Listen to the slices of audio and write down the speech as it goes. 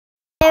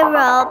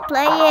Hero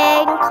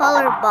playing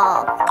color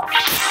ball.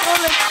 So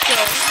let's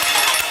go.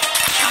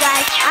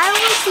 Guys, I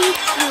will teach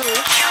you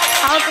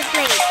how to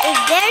play. If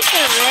there's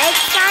a red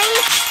sign,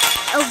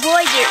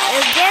 avoid it.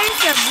 If there's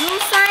a blue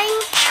sign,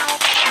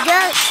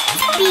 just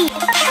speed.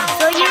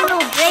 So you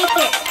will break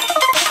it.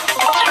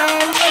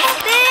 And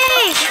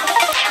speed!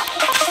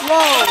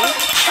 Whoa!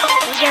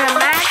 We're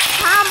gonna max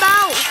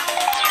combo!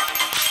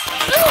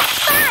 Blue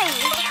sign!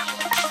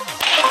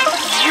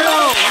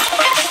 Yo!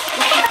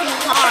 This is too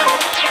hard.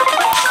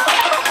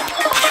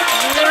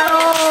 No!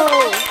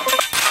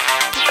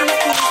 This is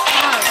too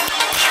hard.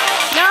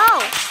 No!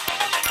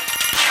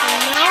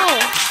 No!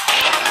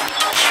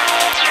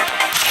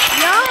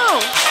 No!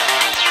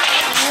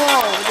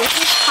 Whoa! This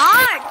is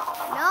hard!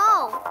 No!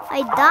 I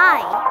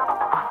die.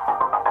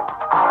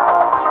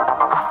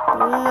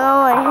 No,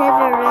 I hit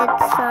a red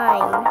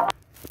sign.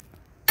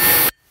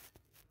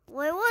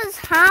 What was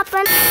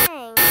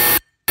happening?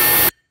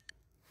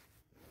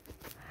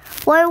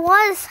 What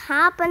was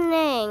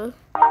happening?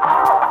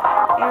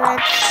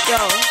 Let's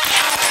go.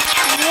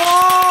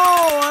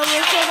 Whoa! I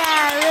was hit a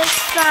red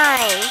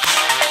sign.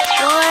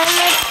 Well,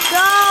 let's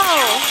go.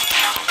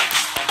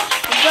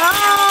 Go!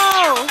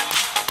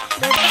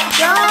 Let's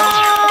go!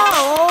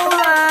 Oh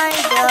my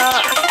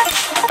god.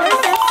 This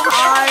is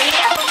hard.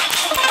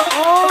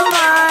 Oh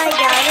my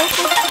god, this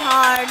is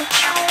hard.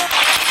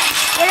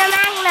 Get a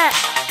magnet.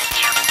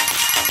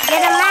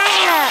 Get a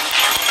magnet.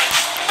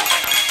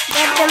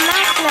 Get the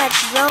magnet,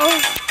 bro.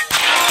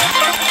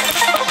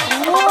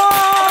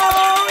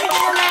 Whoa,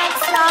 get a max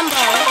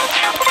combo.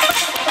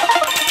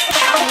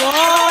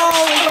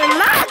 Whoa, get a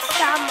max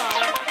combo.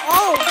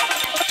 Oh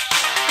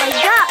my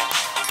god.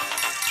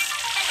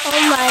 Oh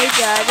my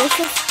god, this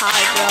is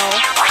hard, bro.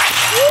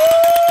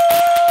 Woo!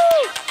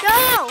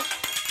 No!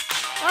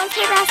 Don't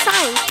see that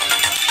sign.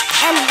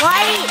 And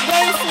why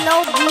there's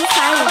no blue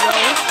sign, bro?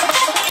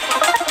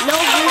 No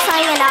blue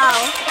sign at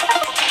all.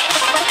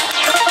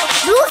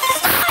 Blue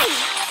sign!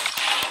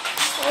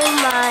 Oh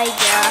my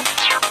god.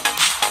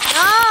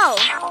 No!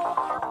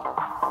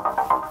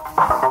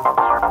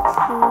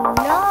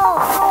 No!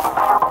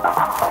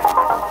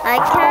 I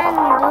can't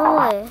do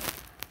it.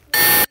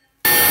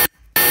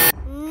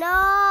 No!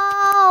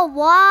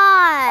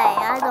 Why?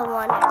 I don't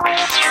want it.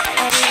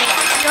 And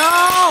let's go!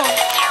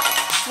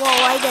 Whoa,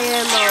 I get a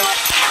remote.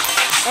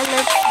 And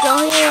let's go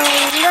here.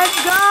 Let's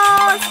go!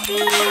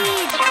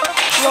 Speed!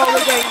 Whoa, we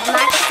get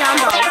max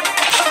combo.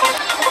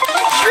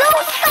 Blue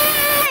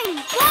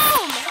sign!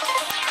 Boom!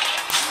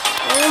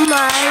 Oh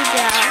my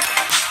god.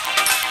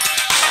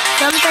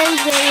 Sometimes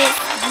there is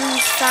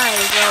blue sign,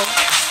 bro.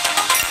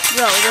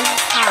 Bro, this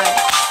is hard.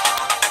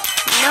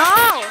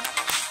 No!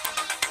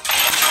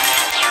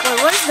 Wait,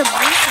 where's the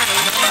blue sign?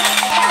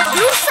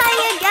 Blue sign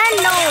again?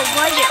 No,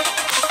 avoid it.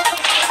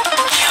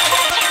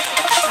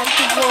 I'm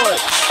too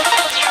bored.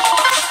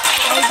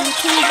 I'm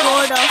too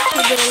bored of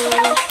hitting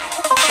the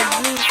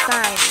blue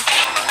sign.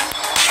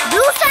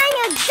 Blue sign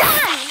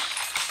again!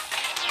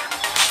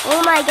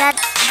 Oh my god,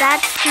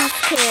 that's too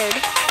scared.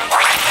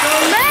 No,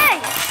 man!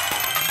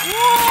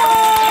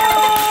 Whoa!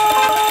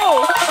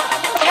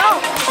 No!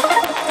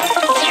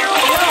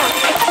 No!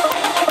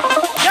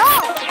 No!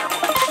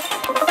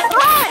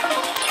 What?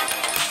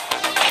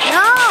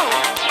 No!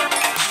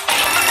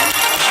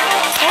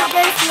 Hope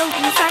there's no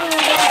blue sign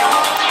again.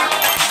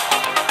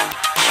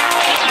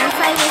 Blue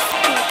sign is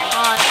too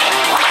hard.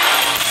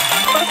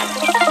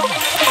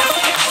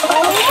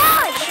 Oh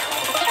my!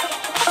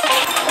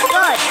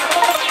 Good.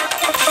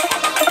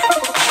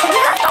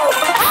 No!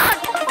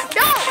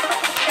 No!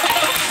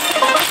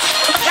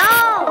 No!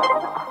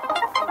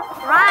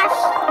 Rush!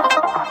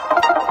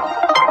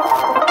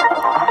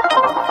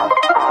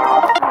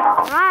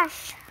 Rush!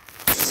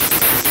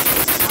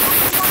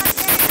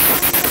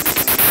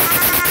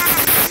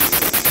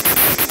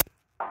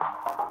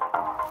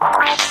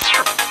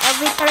 If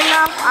we turn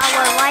off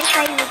our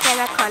Wi-Fi, we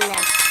cannot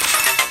connect.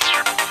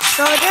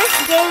 So this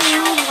game we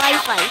need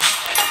Wi-Fi.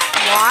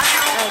 What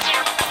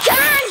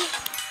again?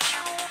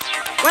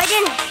 Why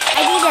didn't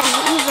I didn't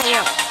even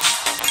hit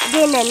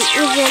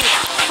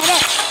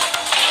it?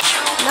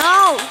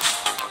 No.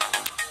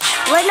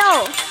 Wait, no.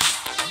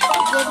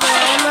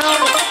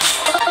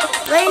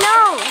 Wait, no.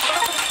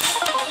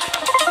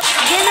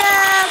 Get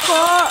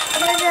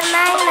a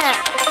magnet.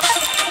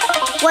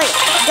 Wait,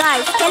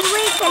 guys, can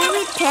we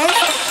test?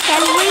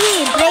 Can we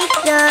break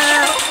the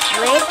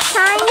red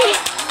sign?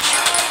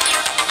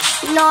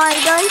 No, I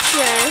don't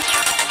sure.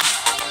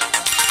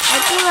 I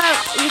think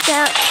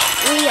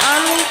we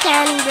only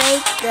can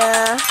break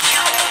the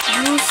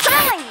blue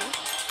sign.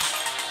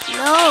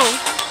 No.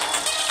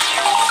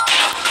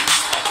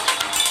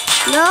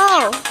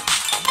 No.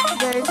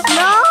 There's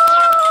no.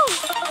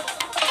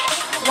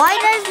 Why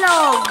there's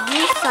no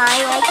blue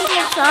sign? I think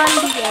it's on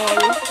the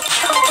end.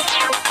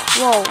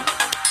 Whoa.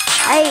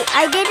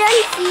 I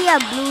didn't see a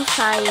blue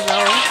sign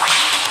though.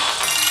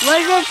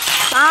 Where's it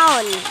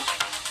found?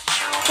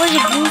 Where's the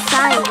blue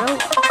sign, bro?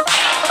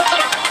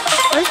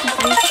 Where's the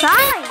blue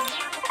sign?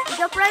 It's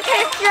a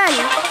protection.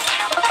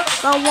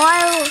 But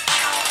while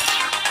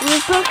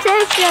with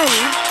protection.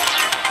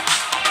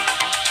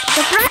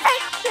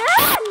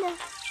 Suppression!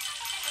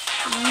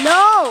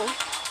 No!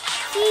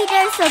 See,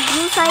 there's a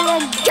blue sign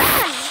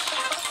again!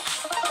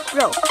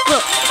 Bro,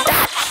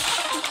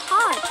 that's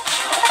hard.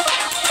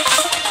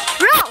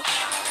 Bro!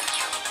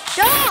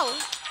 No!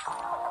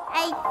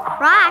 I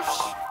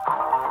crashed.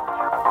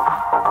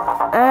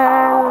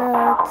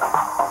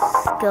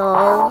 Let's go.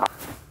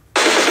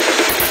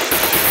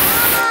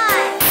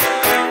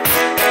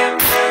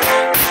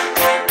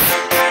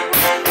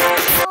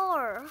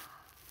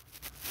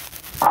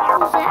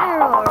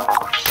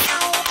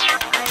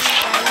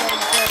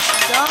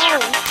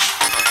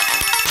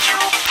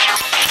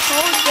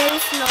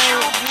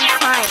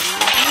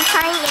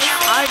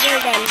 Harder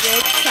than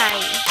red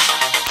sign.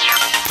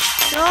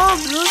 No,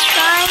 blue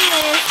sign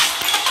is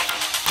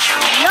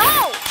no.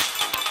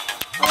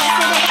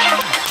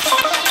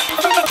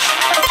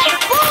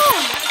 Boom!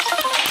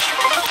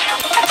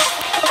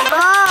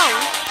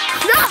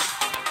 No!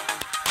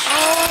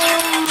 Oh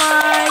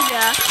my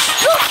God!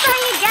 Blue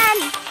sign again.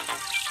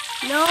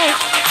 No.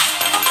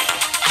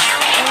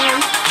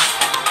 And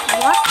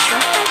what the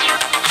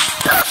heck?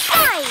 Blue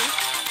sign.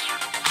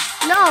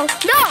 No.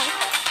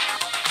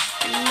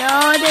 No,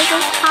 this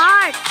is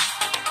hard.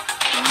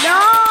 No,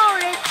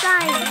 red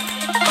sign.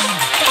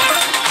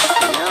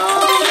 No,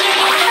 red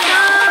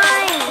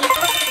sign.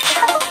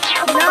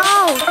 No.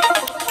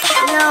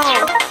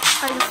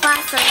 On the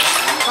faster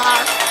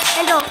bar.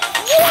 And the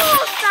blue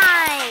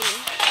sign.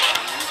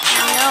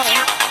 No.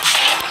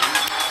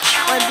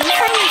 Or blue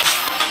sign is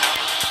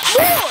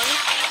blue.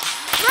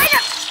 Right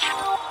up.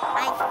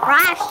 I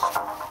crashed.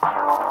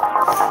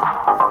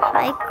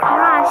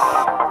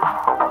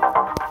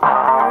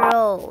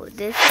 Bro,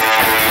 this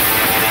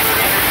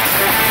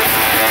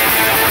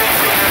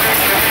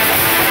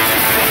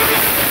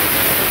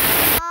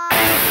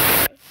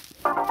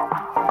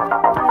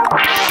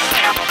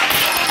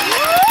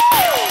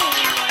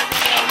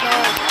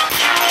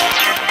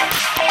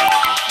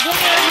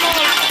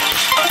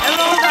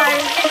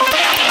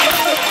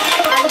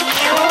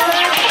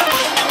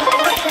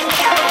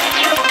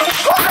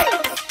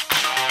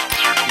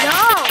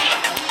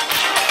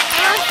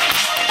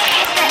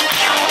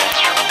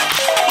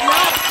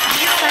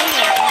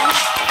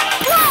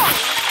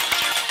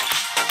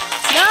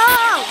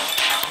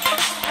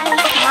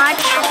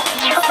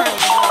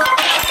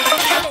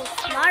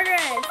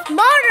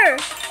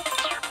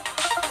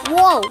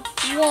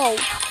Whoa,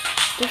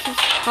 this is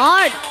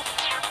hard.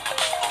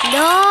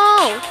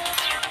 No.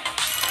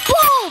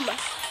 Boom.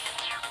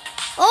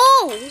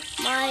 Oh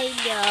my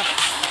God.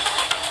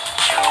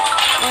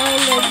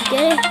 And let's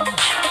get it.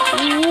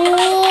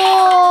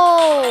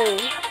 Whoa.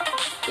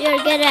 You're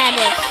good at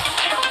it.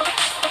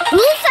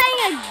 Blue sign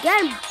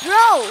again,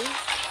 bro.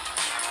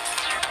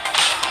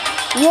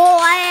 Whoa,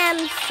 I am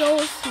so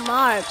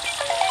smart.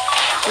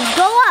 Let's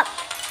go up.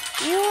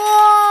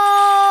 Whoa.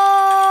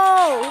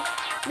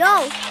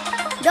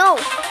 No.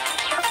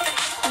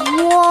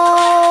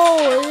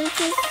 Whoa, this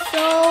is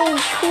so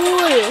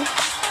cool.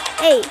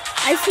 Hey,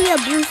 I see a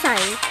blue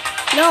sign.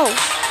 No.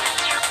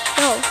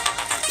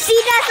 See,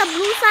 that's a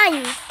blue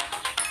sign.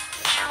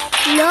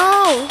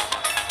 No.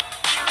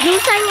 Blue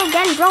sign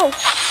again, bro.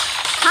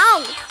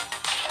 How's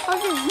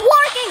it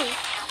working?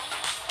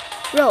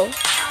 Bro,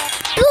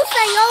 blue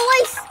sign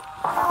always.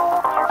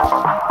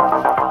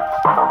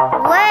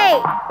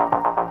 Wait.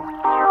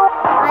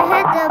 I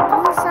had the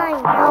blue sign,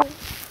 bro.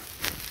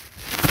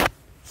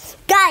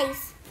 Guys,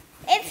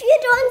 if you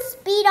don't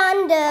speed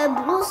on the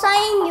blue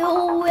sign, you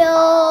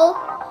will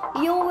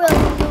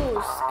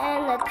lose.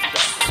 And let's go.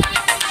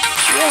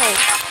 Whoa,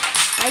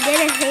 I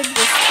didn't hit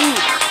the speed.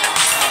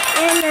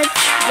 And let's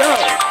go.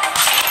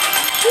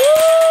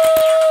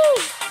 Woo!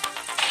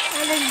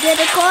 And let's get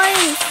the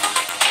coins.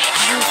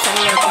 Blue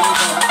sign again,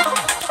 bro.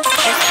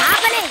 What's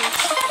happening?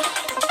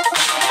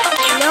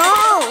 No,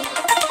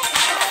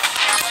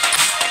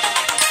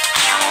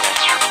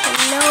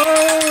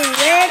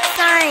 red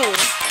sign.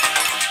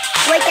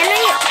 Wait, can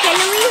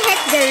we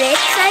hit the red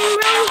sign,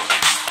 bro?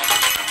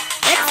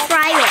 Let's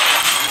try it.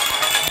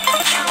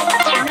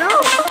 No.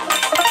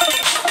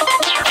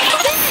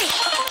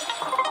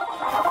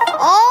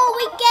 Oh,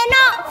 we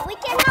cannot.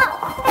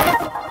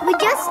 We're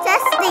just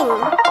testing.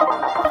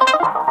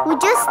 We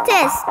just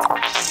test.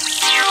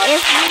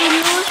 If we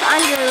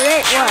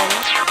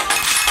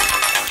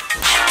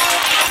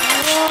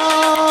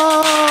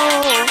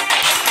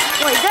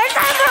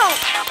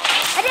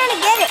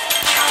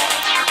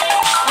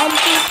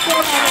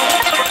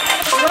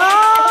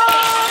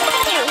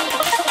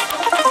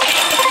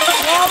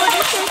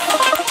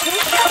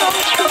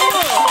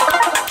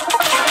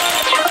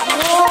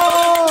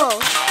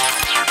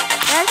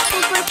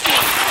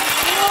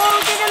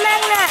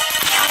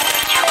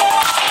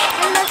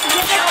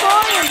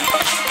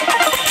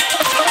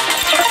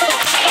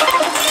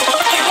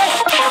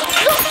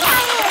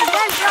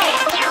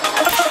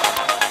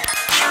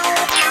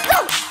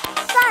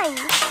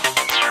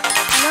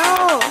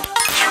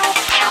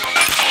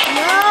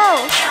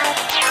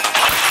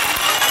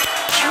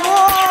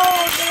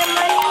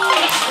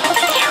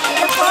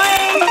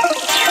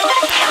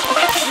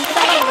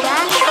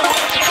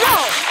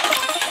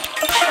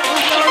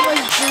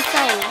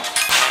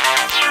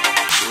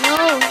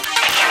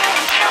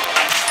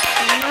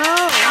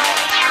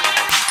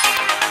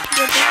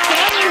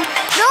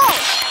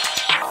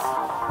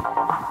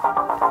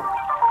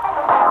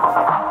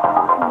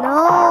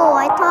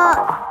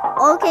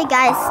Okay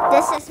guys,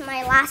 this is my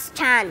last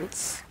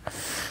chance.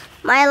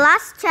 My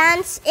last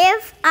chance.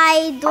 If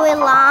I do it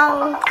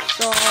long,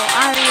 so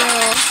I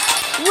will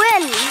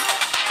win.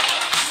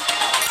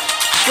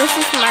 This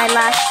is my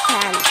last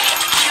chance.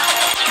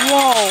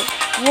 Whoa,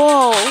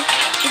 whoa.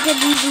 Look at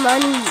these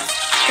monies.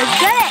 I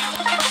get it.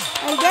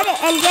 I get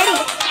it and get it.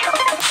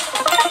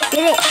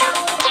 Get it.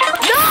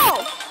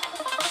 No!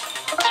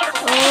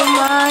 Oh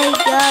my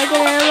god, get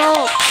a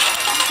rope.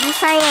 Blue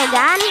sign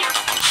again?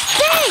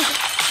 Big!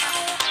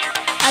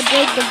 I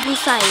break the blue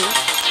sign.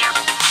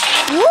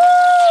 Woo!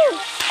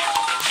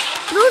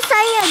 Blue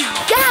sign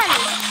again!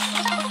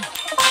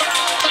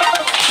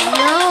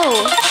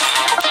 No!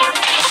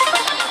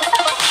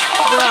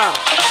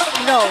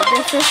 Bro,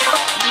 this is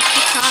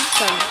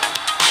awesome.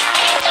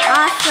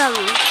 Awesome.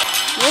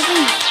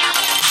 Maybe.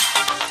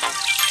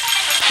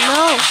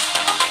 No.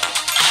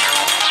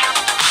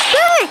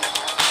 Good!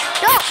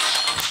 No!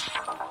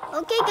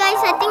 Okay guys,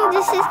 I think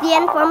this is the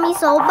end for me,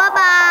 so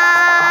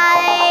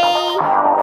bye-bye!